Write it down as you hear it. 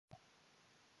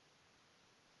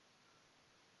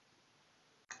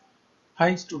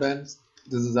Hi students,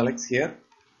 this is Alex here.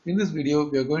 In this video,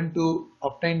 we are going to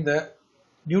obtain the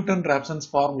Newton-Raphson's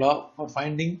formula for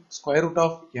finding square root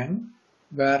of n,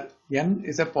 where n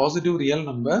is a positive real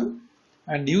number,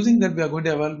 and using that we are going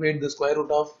to evaluate the square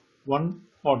root of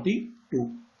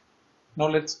 142. Now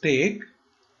let's take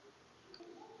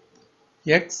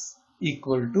x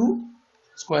equal to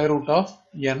square root of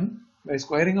n. By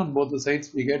squaring on both the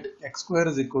sides, we get x square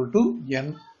is equal to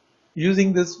n.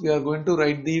 Using this, we are going to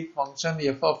write the function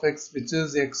f of x, which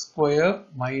is x square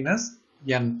minus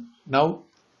n. Now,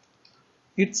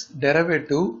 its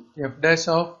derivative f dash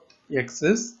of x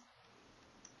is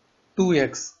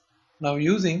 2x. Now,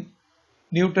 using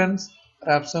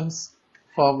Newton-Raphson's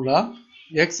formula,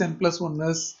 xn plus 1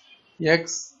 is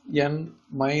xn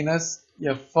minus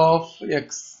f of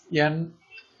xn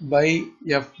by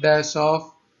f dash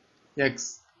of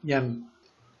xn.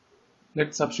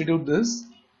 Let's substitute this.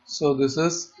 So this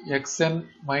is xn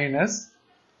minus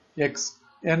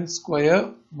xn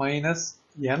square minus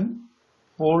n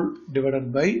whole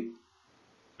divided by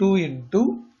 2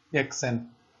 into xn.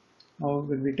 Now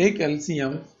when we take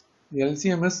LCM, the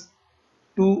LCM is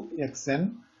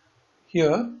 2xn.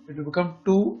 Here it will become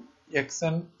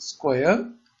 2xn square.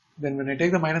 Then when I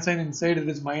take the minus sign inside, it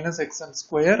is minus xn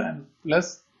square and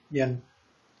plus n.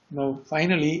 Now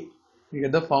finally we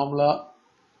get the formula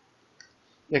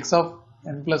x of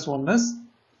n plus 1 is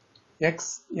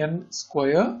xn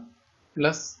square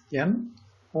plus n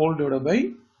whole divided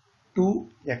by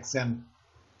 2xn.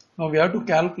 Now we have to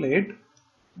calculate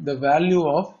the value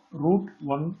of root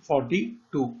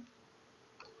 142.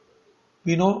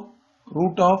 We know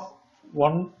root of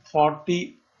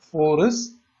 144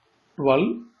 is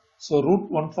 12. So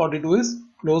root 142 is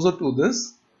closer to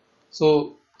this.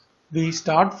 So we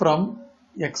start from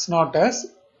x0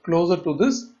 as closer to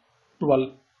this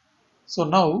 12. So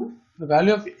now the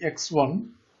value of x1,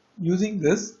 using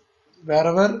this,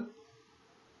 wherever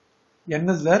n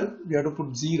is there, we have to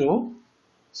put 0.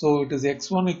 So it is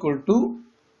x1 equal to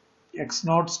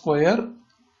x0 square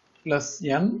plus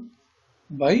n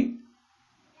by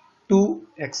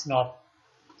 2x0.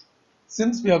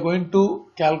 Since we are going to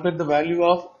calculate the value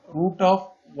of root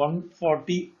of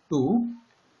 142,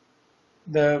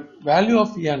 the value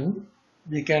of n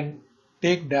we can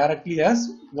take directly as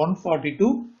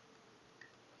 142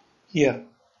 here.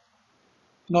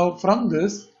 Now from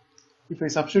this, if I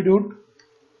substitute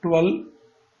 12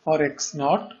 for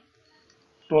x0,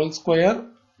 12 square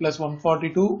plus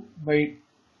 142 by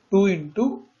 2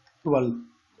 into 12.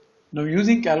 Now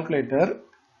using calculator,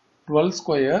 12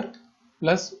 square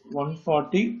plus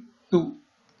 142.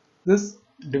 This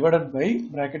divided by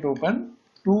bracket open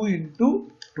 2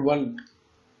 into 12.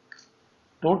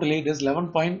 Totally it is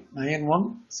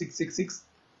 11.91666.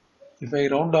 If I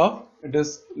round off, it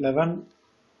is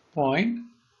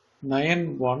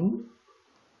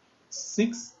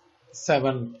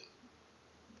 11.9167.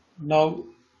 Now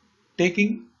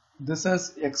taking this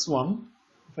as x1,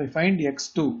 if I find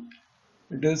x2,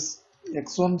 it is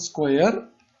x1 square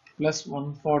plus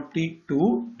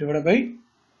 142 divided by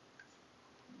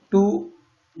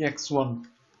 2x1.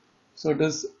 So it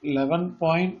is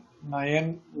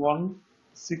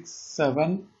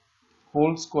 11.9167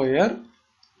 whole square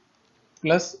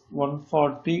plus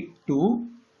 142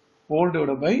 whole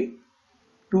divided by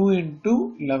 2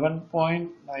 into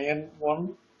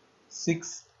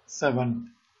 11.9167.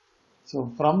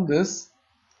 So from this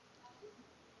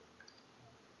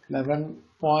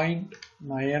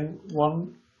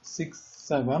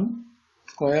 11.9167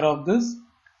 square of this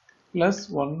plus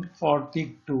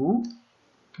 142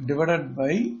 divided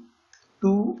by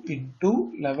 2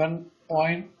 into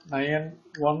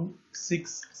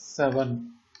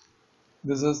 11.9167.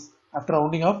 This is after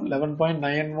rounding off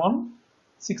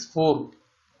 11.9164.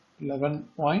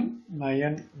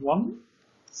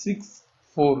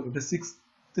 11.9164. It is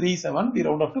 637. We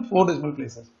round off to 4 decimal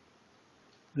places.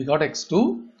 We got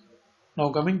x2. Now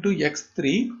coming to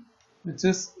x3, which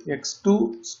is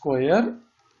x2 square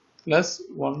plus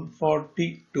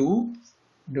 142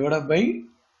 divided by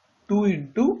 2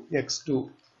 into x2.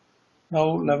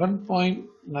 Now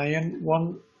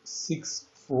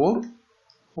 11.9164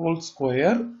 whole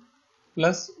square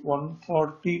plus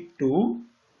 142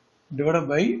 divided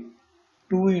by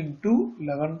 2 into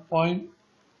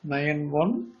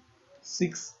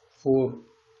 11.9164.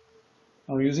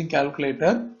 Now using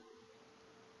calculator,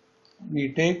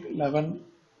 we take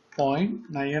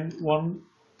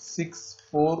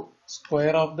 11.9164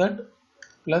 square of that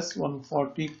plus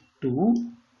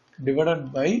 142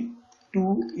 divided by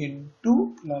 2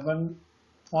 into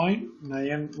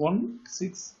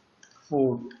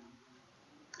 11.9164.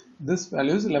 this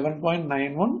value is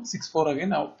 11.9164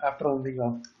 again after rounding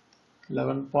off.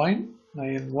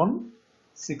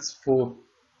 11.9164.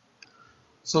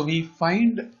 So we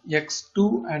find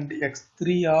x2 and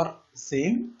x3 are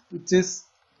same, which is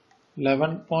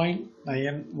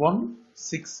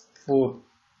 11.9164.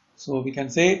 So we can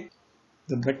say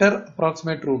the better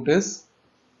approximate root is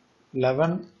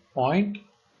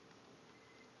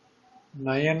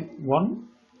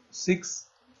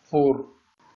 11.9164.